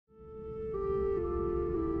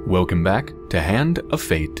Welcome back to Hand of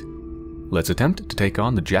Fate. Let's attempt to take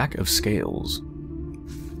on the Jack of Scales.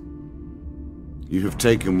 You have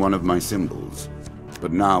taken one of my symbols,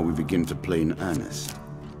 but now we begin to play in earnest.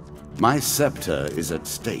 My scepter is at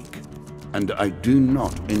stake, and I do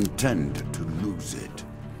not intend to lose it.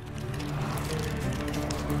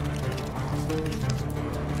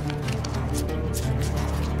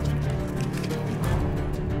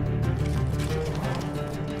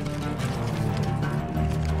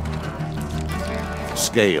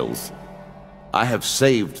 Scales. I have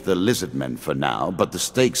saved the lizardmen for now, but the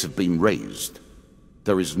stakes have been raised.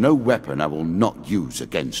 There is no weapon I will not use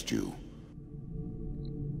against you.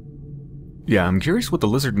 Yeah, I'm curious what the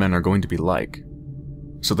lizardmen are going to be like.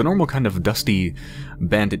 So the normal kind of dusty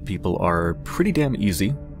bandit people are pretty damn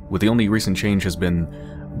easy, with the only recent change has been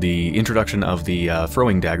the introduction of the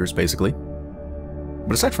throwing daggers, basically.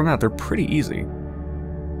 But aside from that, they're pretty easy.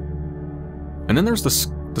 And then there's the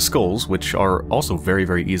skulls, which are also very,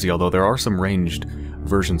 very easy, although there are some ranged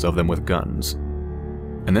versions of them with guns.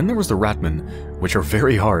 And then there was the ratmen, which are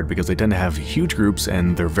very hard because they tend to have huge groups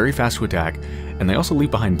and they're very fast to attack, and they also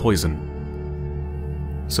leave behind poison.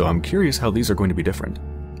 So I'm curious how these are going to be different.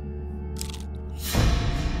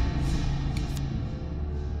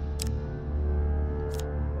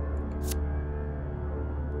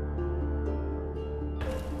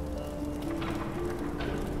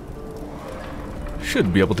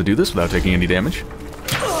 Should be able to do this without taking any damage.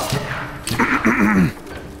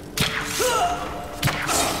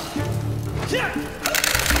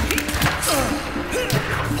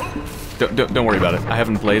 Don't worry about it. I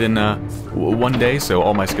haven't played in one day, so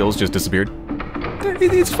all my skills just disappeared.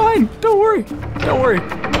 It's fine. Don't worry. Don't worry.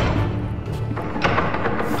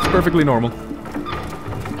 It's perfectly normal.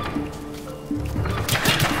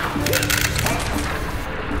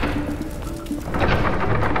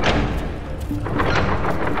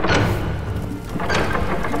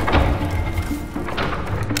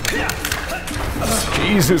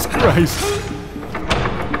 Jesus Christ.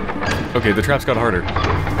 Okay, the traps got harder.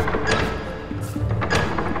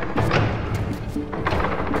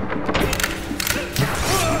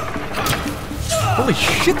 Holy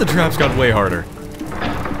shit, the traps got way harder.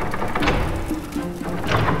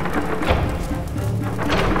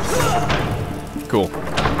 Cool.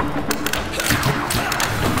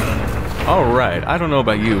 Alright, I don't know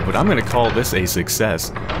about you, but I'm gonna call this a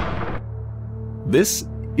success. This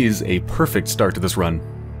is a perfect start to this run.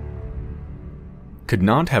 Could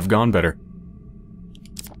not have gone better.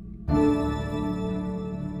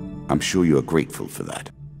 I'm sure you are grateful for that.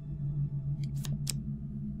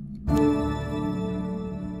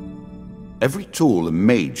 Every tool a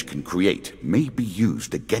mage can create may be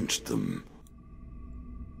used against them.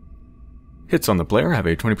 Hits on the player have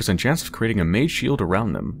a 20% chance of creating a mage shield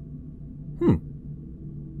around them.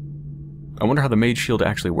 I wonder how the mage shield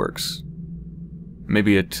actually works.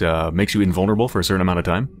 Maybe it makes you invulnerable for a certain amount of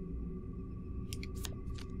time?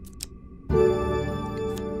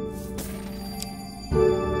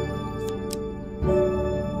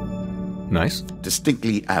 Nice.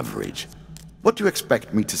 Distinctly average. What do you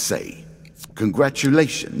expect me to say?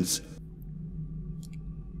 Congratulations?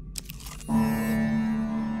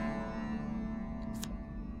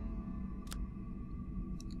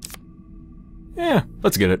 Yeah,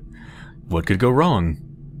 let's get it. What could go wrong?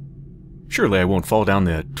 Surely I won't fall down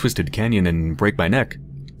the twisted canyon and break my neck.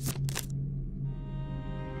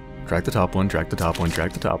 Track the top one, track the top one,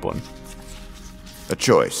 track the top one. A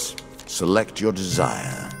choice. Select your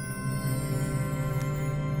desire.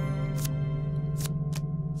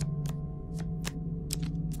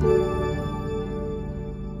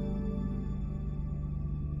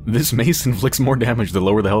 This mace inflicts more damage the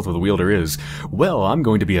lower the health of the wielder is. Well, I'm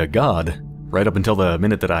going to be a god, right up until the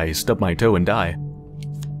minute that I stub my toe and die.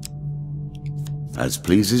 As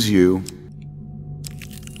pleases you.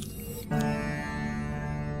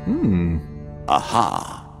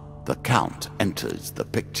 Aha! The Count enters the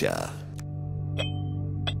picture.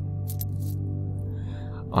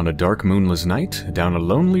 On a dark moonless night, down a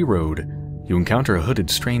lonely road, you encounter a hooded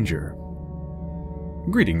stranger.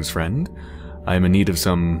 Greetings, friend. I am in need of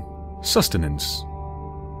some sustenance.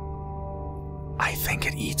 I think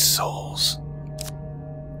it eats souls.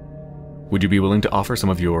 Would you be willing to offer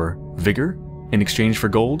some of your vigor in exchange for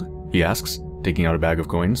gold? He asks, taking out a bag of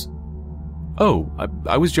coins. Oh,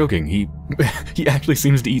 I was joking. He actually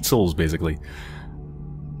seems to eat souls, basically.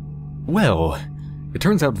 Well, it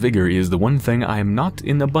turns out vigor is the one thing I am not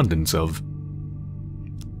in abundance of.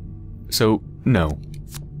 So, no.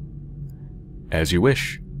 As you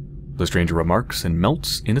wish. The stranger remarks and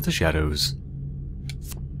melts into the shadows.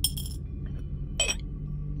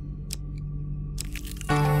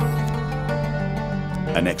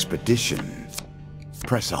 An expedition.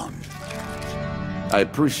 Press on. I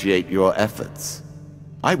appreciate your efforts.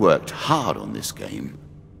 I worked hard on this game.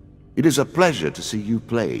 It is a pleasure to see you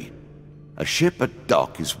play. A ship at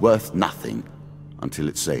dock is worth nothing until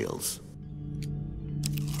it sails.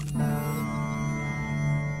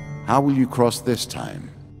 How will you cross this time?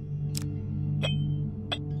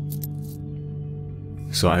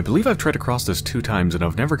 So I believe I've tried to cross this 2 times and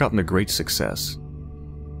I've never gotten a great success.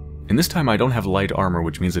 And this time I don't have light armor,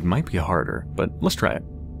 which means it might be harder, but let's try it.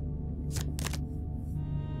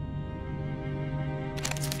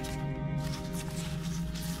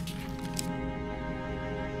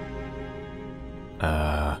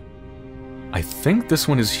 I think this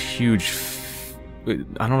one is huge. I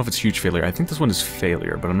don't know if it's huge failure. I think this one is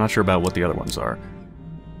failure, but I'm not sure about what the other ones are.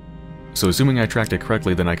 So assuming I tracked it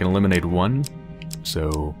correctly, then I can eliminate 1.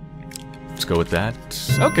 So let's go with that.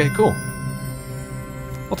 Okay, cool.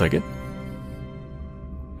 I'll take it.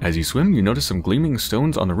 As you swim, you notice some gleaming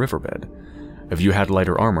stones on the riverbed. If you had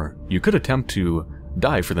lighter armor, you could attempt to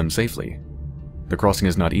dive for them safely. The crossing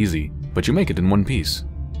is not easy, but you make it in one piece.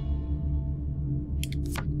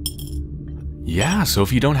 Yeah, so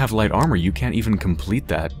if you don't have light armor, you can't even complete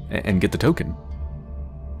that and get the token.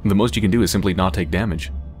 The most you can do is simply not take damage.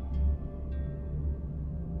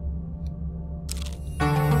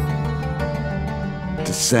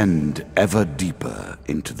 Descend ever deeper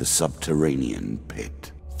into the subterranean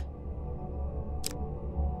pit.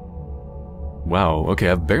 Wow, okay,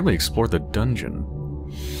 I've barely explored the dungeon.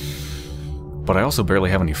 But I also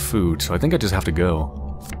barely have any food, so I think I just have to go.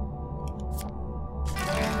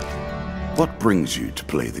 What brings you to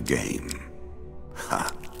play the game?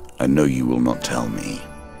 Ha! I know you will not tell me.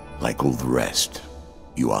 Like all the rest,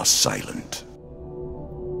 you are silent.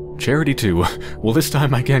 Charity too. Well, this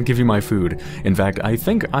time I can't give you my food. In fact, I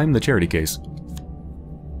think I'm the charity case.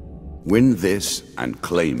 Win this and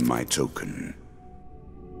claim my token.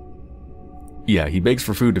 Yeah, he begs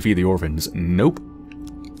for food to feed the orphans. Nope.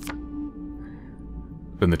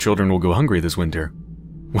 Then the children will go hungry this winter.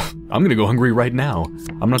 Well, I'm gonna go hungry right now.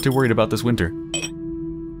 I'm not too worried about this winter.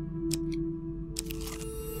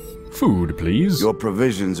 Food, please. Your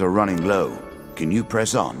provisions are running low. Can you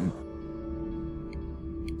press on?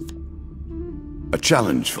 A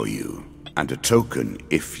challenge for you, and a token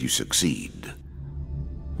if you succeed.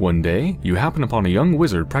 One day, you happen upon a young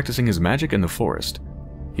wizard practicing his magic in the forest.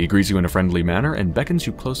 He greets you in a friendly manner and beckons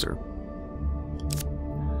you closer.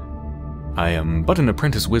 I am but an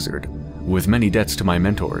apprentice wizard, with many debts to my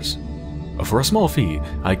mentors. For a small fee,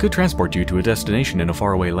 I could transport you to a destination in a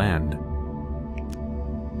faraway land.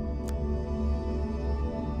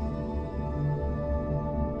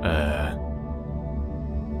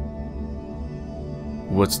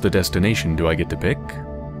 What's the destination? Do I get to pick?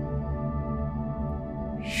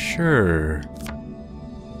 Sure.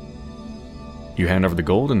 You hand over the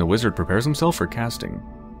gold and the wizard prepares himself for casting.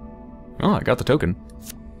 Oh, I got the token.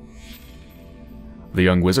 The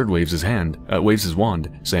young wizard waves his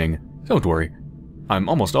wand, saying, "Don't worry, I'm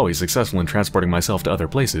almost always successful in transporting myself to other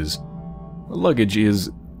places. Luggage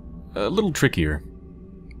is a little trickier."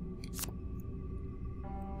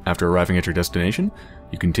 After arriving at your destination,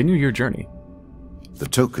 you continue your journey. The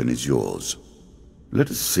token is yours. Let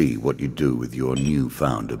us see what you do with your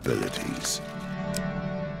newfound abilities.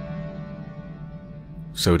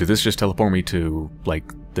 So did this just teleport me to,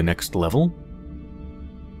 like, the next level?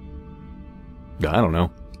 I don't know.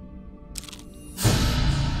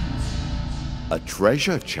 A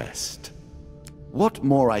treasure chest. What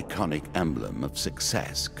more iconic emblem of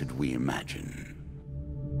success could we imagine?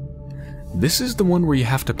 This is the one where you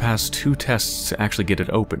have to pass 2 tests to actually get it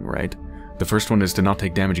open, right? The first one is to not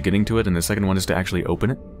take damage getting to it, and the second one is to actually open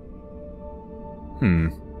it? I'm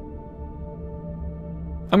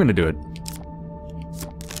gonna do it.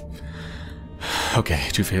 Okay,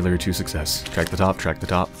 2 failure, 2 success. Track the top, track the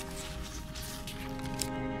top.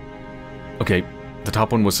 Okay, the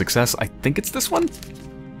top one was success. I think it's this one?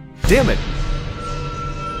 Damn it!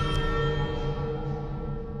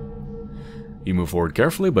 You move forward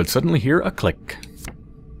carefully, but suddenly hear a click.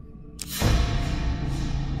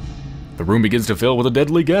 The room begins to fill with a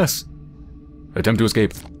deadly gas. Attempt to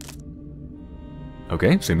escape.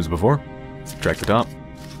 Okay, same as before. Track the top.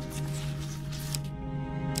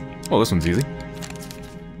 Oh, this one's easy.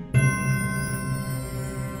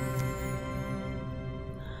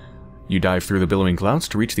 You dive through the billowing clouds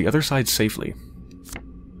to reach the other side safely.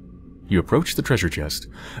 You approach the treasure chest.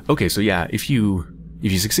 Okay, so yeah, if you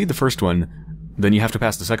succeed the first one, then you have to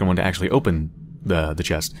pass the second one to actually open the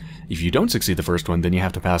chest. If you don't succeed the first one, then you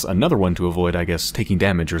have to pass another one to avoid, I guess, taking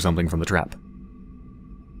damage or something from the trap.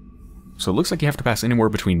 So it looks like you have to pass anywhere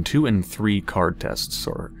between 2 and 3 card tests,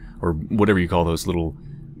 or whatever you call those little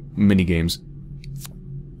mini-games.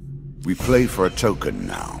 We play for a token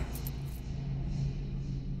now.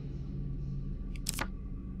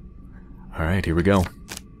 Alright, here we go.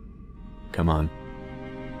 Come on.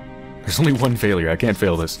 There's only one failure, I can't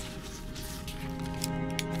fail this.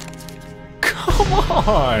 Come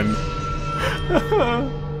on!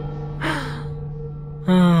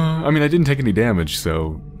 I mean, I didn't take any damage,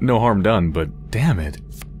 so no harm done, but damn it.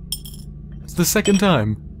 It's the second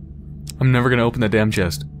time. I'm never gonna open that damn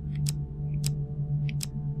chest.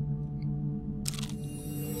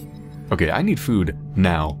 Okay, I need food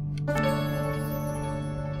now.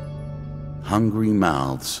 Hungry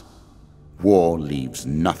mouths. War leaves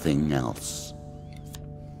nothing else.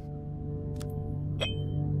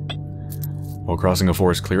 While crossing a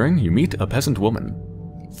forest clearing, you meet a peasant woman.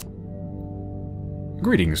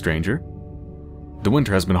 Greetings, stranger. The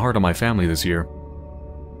winter has been hard on my family this year.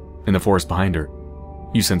 In the forest behind her,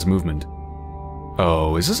 you sense movement.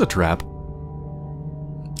 Oh, is this a trap?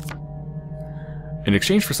 In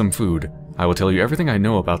exchange for some food, I will tell you everything I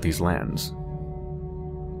know about these lands.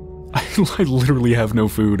 I literally have no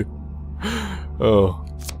food. Oh.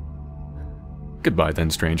 Goodbye then,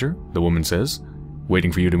 stranger, the woman says,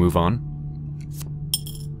 waiting for you to move on.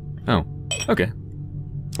 Oh, okay.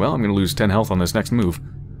 Well, I'm gonna lose 10 health on this next move.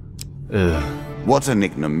 Ugh. What an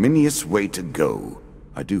ignominious way to go.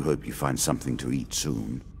 I do hope you find something to eat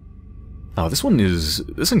soon. Oh, this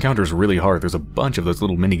encounter is really hard. There's a bunch of those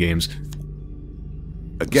little mini-games.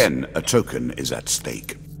 Again, a token is at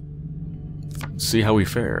stake. Let's see how we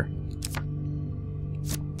fare.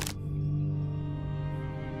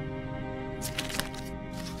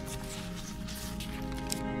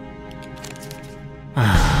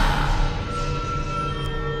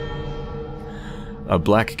 A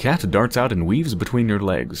black cat darts out and weaves between your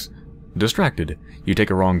legs. Distracted, you take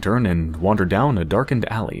a wrong turn and wander down a darkened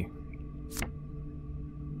alley.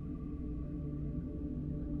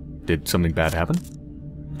 Did something bad happen?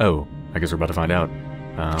 Oh, I guess we're about to find out.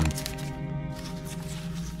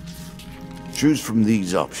 Choose from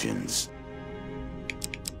these options.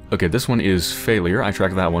 Okay, this one is failure. I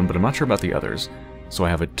tracked that one, but I'm not sure about the others. So I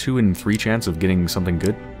have a 2 in 3 chance of getting something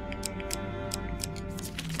good.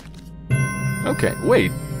 Okay,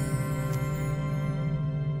 wait.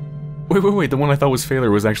 Wait, the one I thought was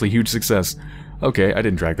failure was actually huge success. Okay, I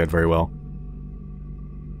didn't track that very well.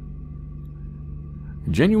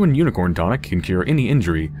 Genuine unicorn tonic can cure any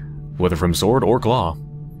injury, whether from sword or claw.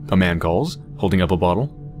 A man calls, holding up a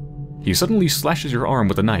bottle. He suddenly slashes your arm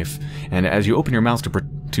with a knife, and as you open your mouth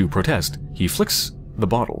to protest, he flicks the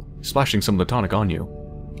bottle, splashing some of the tonic on you.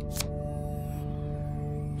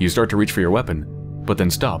 You start to reach for your weapon, but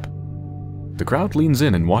then stop. The crowd leans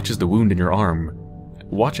in and watches the wound in your arm.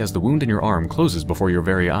 Watch as the wound in your arm closes before your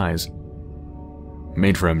very eyes.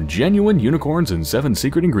 Made from genuine unicorns and 7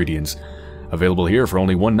 secret ingredients. Available here for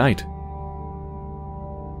only 1 night.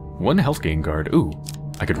 1 health gain card. Ooh,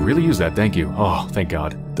 I could really use that, thank you. Oh, thank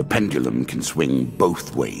God. The pendulum can swing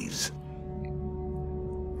both ways.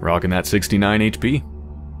 Rocking that 69 HP.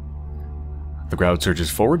 The crowd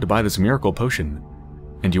surges forward to buy this miracle potion.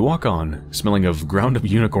 And you walk on, smelling of ground-up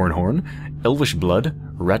unicorn horn, elvish blood,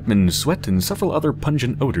 ratman sweat, and several other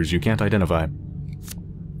pungent odors you can't identify.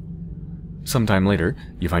 Sometime later,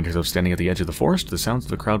 you find yourself standing at the edge of the forest, the sounds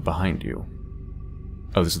of the crowd behind you.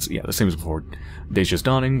 Oh, this is, yeah, the same as before. Day's just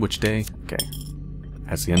dawning, which day? Okay.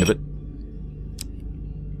 That's the end of it.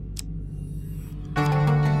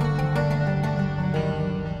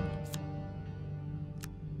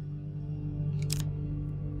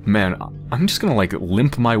 Man, I'm just gonna like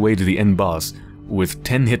limp my way to the end boss with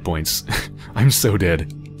 10 hit points. I'm so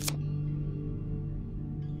dead.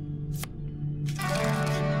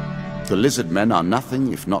 The lizard men are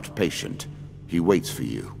nothing if not patient. He waits for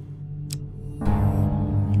you.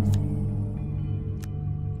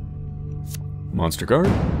 Monster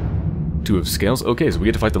card. 2 of scales. Okay, so we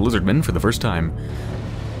get to fight the lizard men for the first time.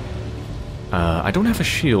 I don't have a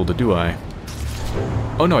shield, do I?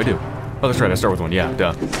 Oh no, I do. Oh, that's right, I start with 1, yeah,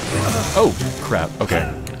 duh. Oh, crap,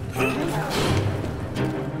 okay.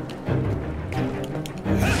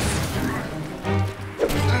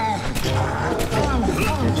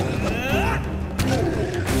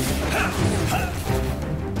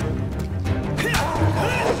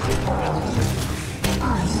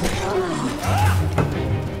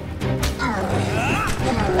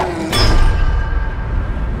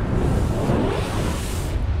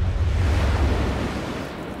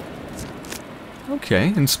 Okay,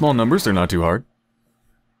 in small numbers, they're not too hard.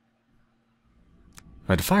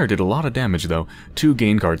 That fire did a lot of damage, though. 2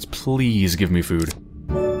 gain cards. Please give me food.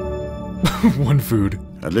 One food.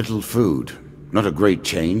 A little food. Not a great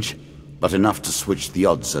change, but enough to switch the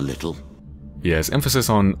odds a little. Yes, emphasis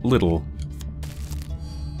on little.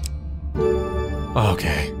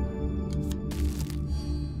 Okay.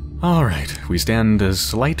 Alright, we stand a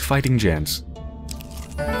slight fighting chance.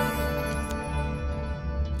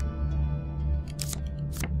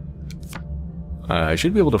 I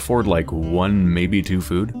should be able to afford like 1, maybe 2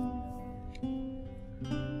 food.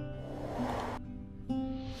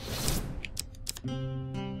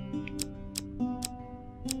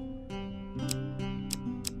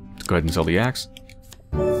 Let's go ahead and sell the axe.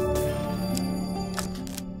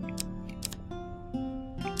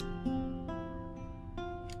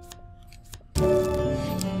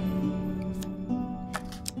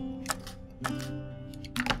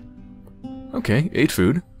 Okay, 8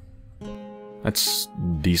 food. That's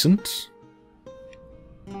decent.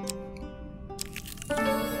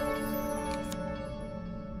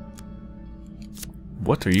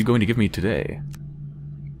 What are you going to give me today?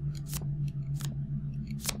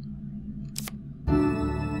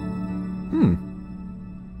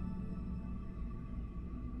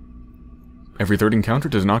 Every third encounter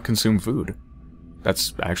does not consume food.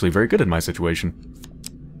 That's actually very good in my situation.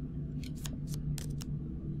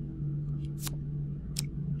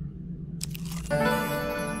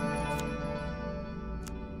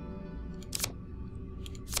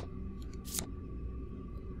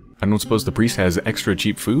 I don't suppose the priest has extra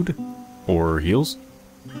cheap food? Or heals?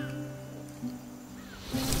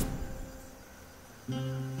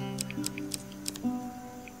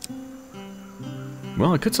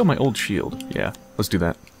 Well, I could sell my old shield. Yeah, let's do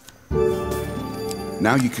that.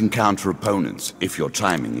 Now you can counter opponents if your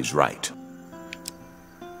timing is right.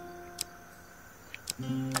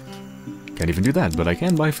 Can't even do that, but I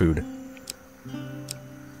can buy food.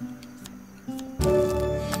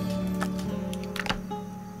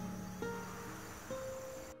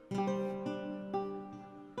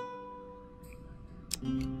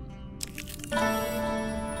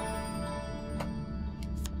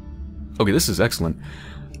 Okay, this is excellent.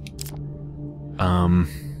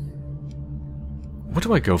 What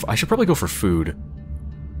do I go for? I should probably go for food.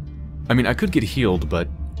 I mean, I could get healed, but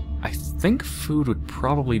I think food would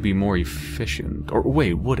probably be more efficient. Or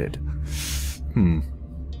wait, would it?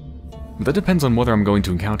 That depends on whether I'm going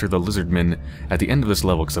to encounter the lizardmen at the end of this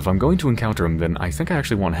level, because if I'm going to encounter them, then I think I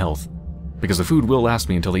actually want health. Because the food will last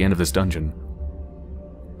me until the end of this dungeon.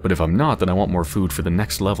 But if I'm not, then I want more food for the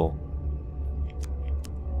next level.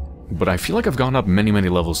 But I feel like I've gone up many, many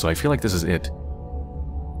levels, so I feel like this is it.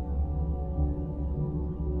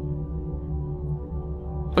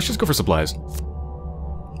 Let's just go for supplies.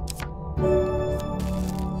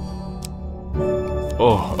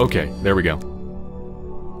 Oh, okay, there we go.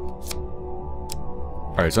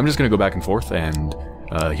 Alright, so I'm just gonna go back and forth and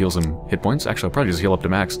heal some hit points. Actually, I'll probably just heal up to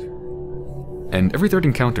max. And every third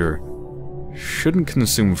encounter shouldn't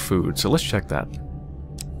consume food, so let's check that.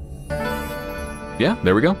 Yeah,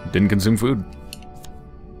 there we go. Didn't consume food.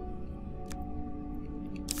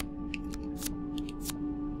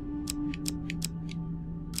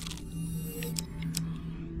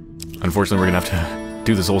 Unfortunately, we're gonna have to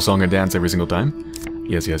do this whole song and dance every single time.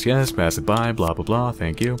 Yes, yes, yes, pass it by, blah, blah, blah,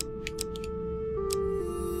 thank you.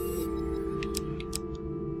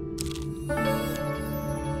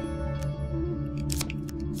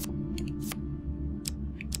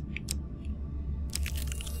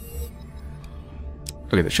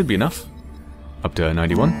 Okay, that should be enough. Up to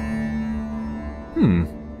 91.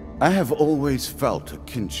 I have always felt a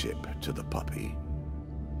kinship to the puppy.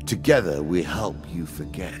 Together we help you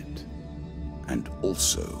forget, and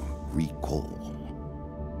also recall.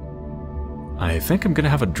 I think I'm gonna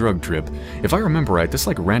have a drug trip. If I remember right, this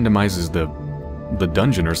like randomizes the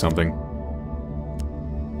dungeon or something.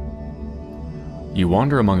 You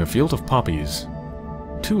wander among a field of poppies.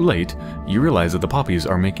 Too late, you realize that the poppies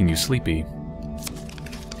are making you sleepy.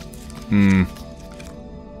 You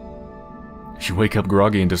wake up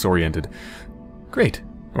groggy and disoriented. Great.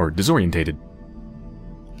 Or disorientated.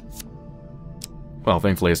 Well,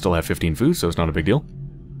 thankfully I still have 15 food, so it's not a big deal.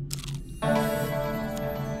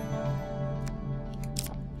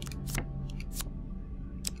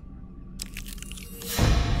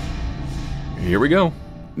 Here we go.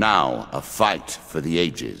 Now, a fight for the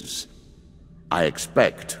ages. I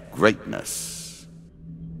expect greatness.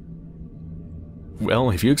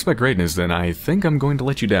 Well, if you expect greatness, then I think I'm going to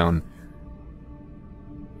let you down.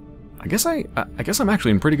 I guess I'm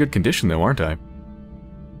actually in pretty good condition though, aren't I?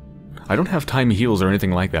 I don't have time heals or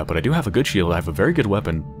anything like that, but I do have a good shield, I have a very good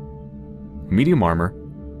weapon. Medium armor.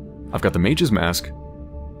 I've got the mage's mask.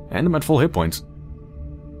 And I'm at full hit points.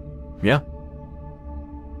 Yeah.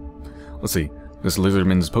 Let's see. This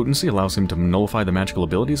lizardman's potency allows him to nullify the magical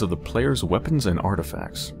abilities of the player's weapons and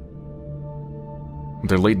artifacts.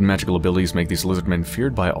 Their latent magical abilities make these lizardmen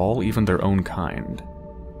feared by all, even their own kind.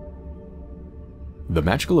 The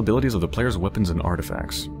magical abilities of the player's weapons and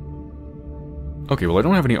artifacts. Okay, well I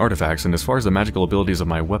don't have any artifacts, and as far as the magical abilities of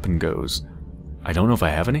my weapon goes, I don't know if I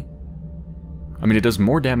have any. I mean, it does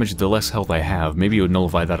more damage the less health I have. Maybe it would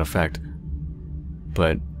nullify that effect.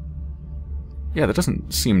 But yeah, that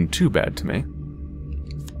doesn't seem too bad to me.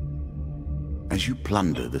 As you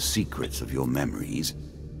plunder the secrets of your memories,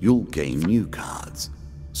 you'll gain new cards.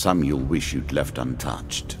 Some you'll wish you'd left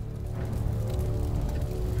untouched.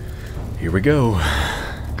 Here we go.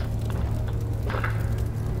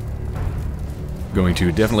 Going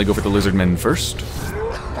to definitely go for the lizardmen first.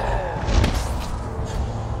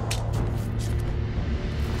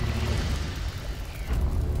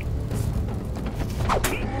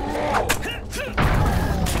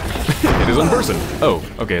 It is one person. Oh,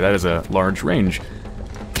 okay, that is a large range.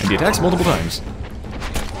 And he attacks multiple times.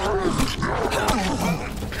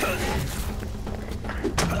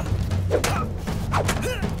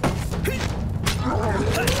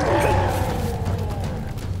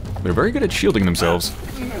 They're very good at shielding themselves.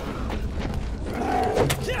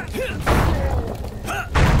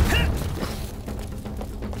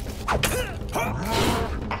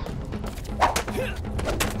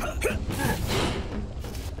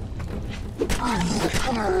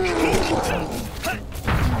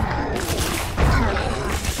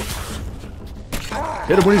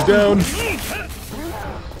 Hit him when he's down.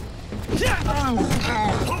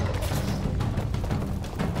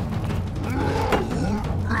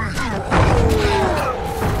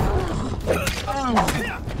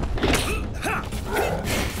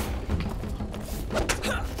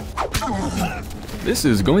 This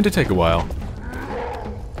is going to take a while.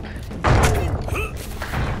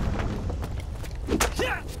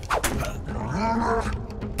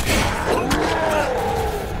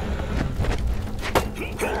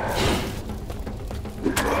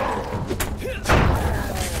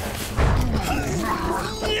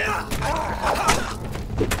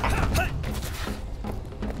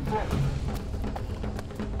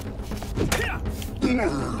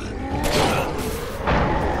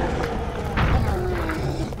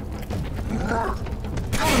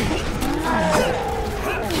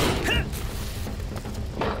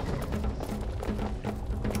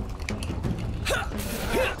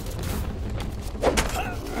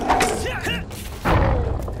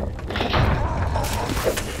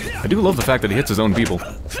 I do love the fact that he hits his own people.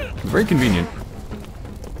 It's very convenient.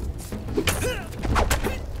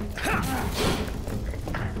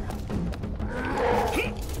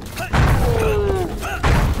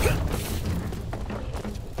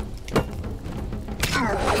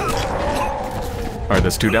 Alright,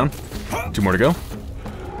 that's 2 down. 2 more to go.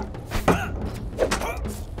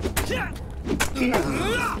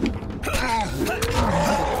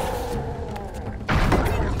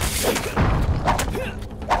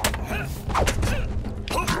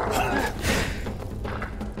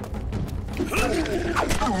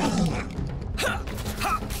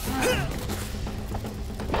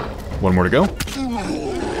 One more to go.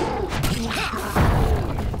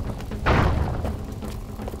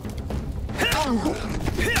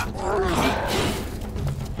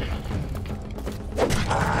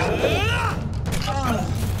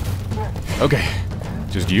 Okay,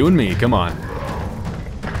 just you and me, come on.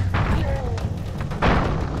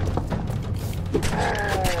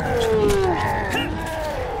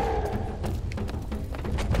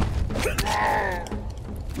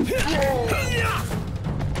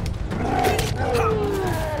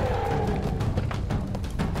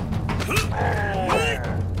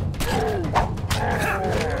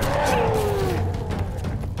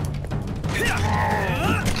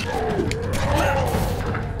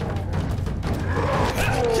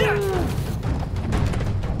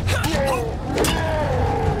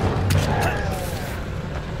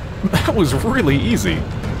 That was really easy.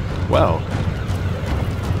 Wow.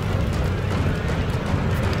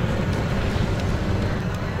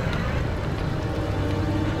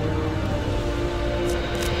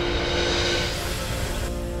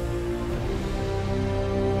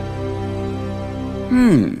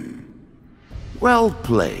 Well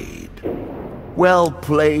played. Well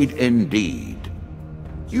played indeed.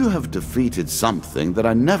 You have defeated something that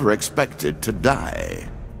I never expected to die.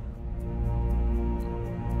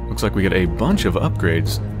 Looks like we get a bunch of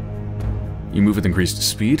upgrades. You move with increased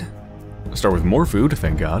speed. Start with more food,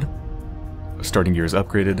 thank God. Starting gear is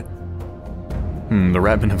upgraded. The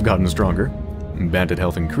ratmen have gotten stronger. Bandit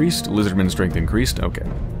health increased. Lizardman strength increased. Okay.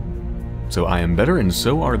 So I am better, and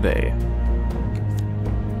so are they.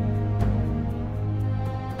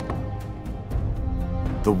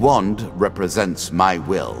 The wand represents my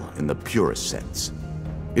will in the purest sense.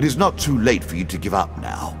 It is not too late for you to give up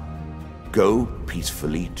now. Go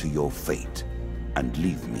peacefully to your fate, and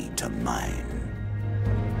leave me to mine.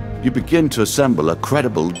 You begin to assemble a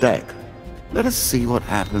credible deck. Let us see what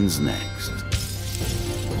happens next.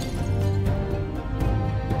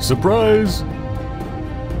 Surprise!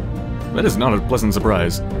 That is not a pleasant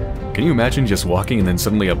surprise. Can you imagine just walking and then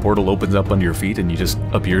suddenly a portal opens up under your feet and you just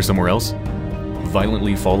appear somewhere else?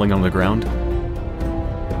 Violently falling on the ground?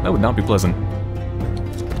 That would not be pleasant.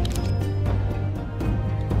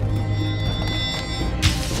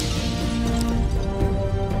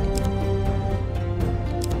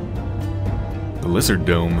 The Lizard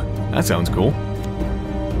Dome. That sounds cool.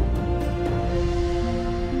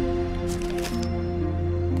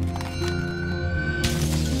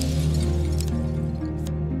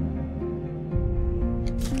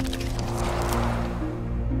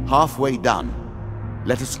 Halfway done.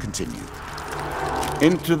 Let us continue.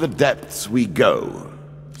 Into the depths we go,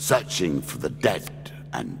 searching for the dead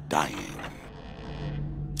and dying.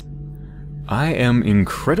 I am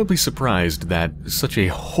incredibly surprised that such a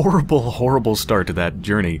horrible, horrible start to that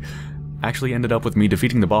journey actually ended up with me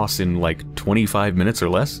defeating the boss in like 25 minutes or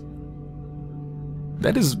less.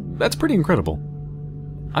 That's pretty incredible.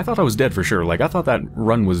 I thought I was dead for sure. Like, I thought that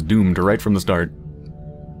run was doomed right from the start.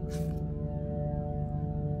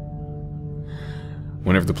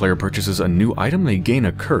 Whenever the player purchases a new item, they gain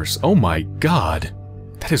a curse. Oh my god!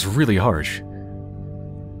 That is really harsh.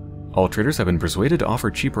 All traders have been persuaded to offer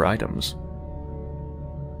cheaper items.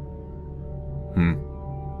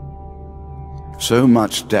 So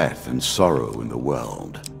much death and sorrow in the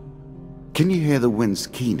world. Can you hear the winds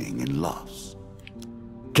keening in loss?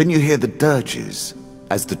 Can you hear the dirges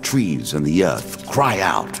as the trees and the earth cry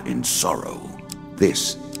out in sorrow?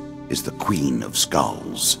 This is the Queen of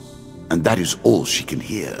Skulls, and that is all she can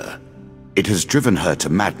hear. It has driven her to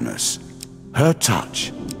madness. Her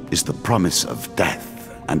touch is the promise of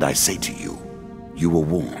death, and I say to you, you were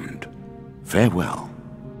warned. Farewell.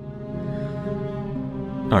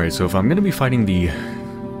 Alright, so if I'm gonna be fighting the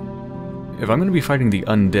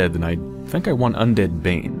undead, then I think I want Undead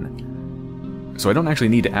Bane. So I don't actually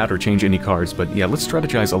need to add or change any cards, but yeah, let's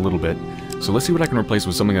strategize a little bit. So let's see what I can replace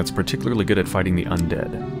with something that's particularly good at fighting the undead.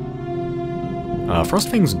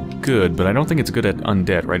 Frostfang's good, but I don't think it's good at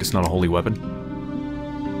undead, right? It's not a holy weapon.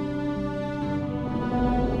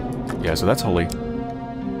 Yeah, so that's holy.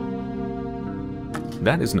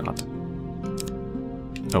 That is not.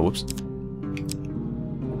 Oh, whoops.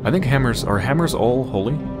 I think hammers... Are hammers all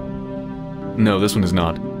holy? No, this one is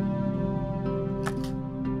not.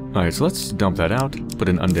 Alright, so let's dump that out. Put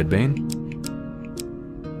in Undead Bane.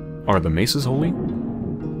 Are the maces holy?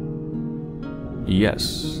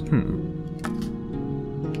 Yes.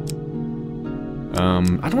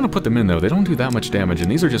 I don't want to put them in, though. They don't do that much damage, and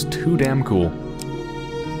these are just too damn cool.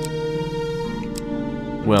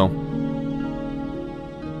 Well...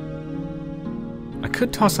 I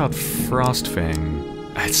could toss out Frostfang.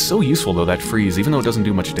 It's so useful, though, that freeze, even though it doesn't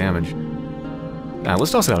do much damage.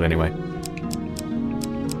 Let's toss it out anyway.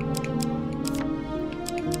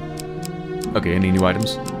 Okay, any new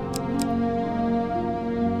items?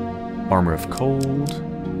 Armor of Cold.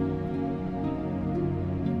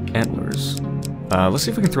 Antlers. Let's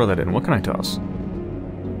see if we can throw that in. What can I toss?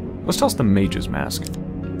 Let's toss the Mage's Mask.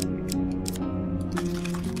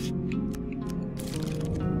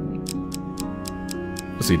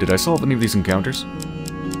 Let's see, did I solve any of these encounters?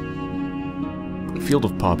 Field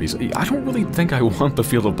of Poppies. I don't really think I want the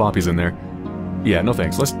Field of Poppies in there. Yeah, no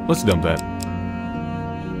thanks. Let's dump that.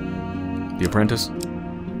 The Apprentice.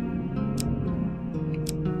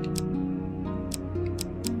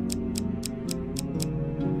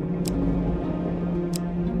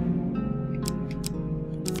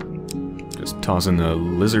 Just toss in the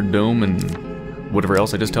Lizard Dome and whatever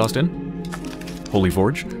else I just tossed in. Holy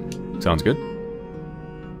Forge. Sounds good.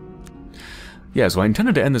 Yeah, so I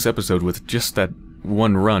intended to end this episode with just that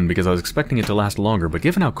one run because I was expecting it to last longer, but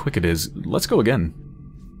given how quick it is, let's go again.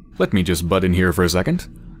 Let me just butt in here for a second.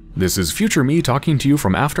 This is future me talking to you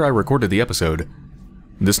from after I recorded the episode.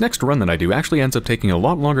 This next run that I do actually ends up taking a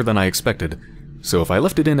lot longer than I expected, so if I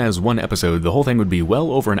left it in as one episode, the whole thing would be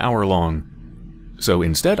well over an hour long. So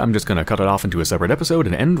instead, I'm just gonna cut it off into a separate episode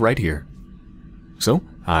and end right here. So,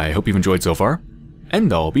 I hope you've enjoyed so far,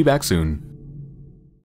 and I'll be back soon.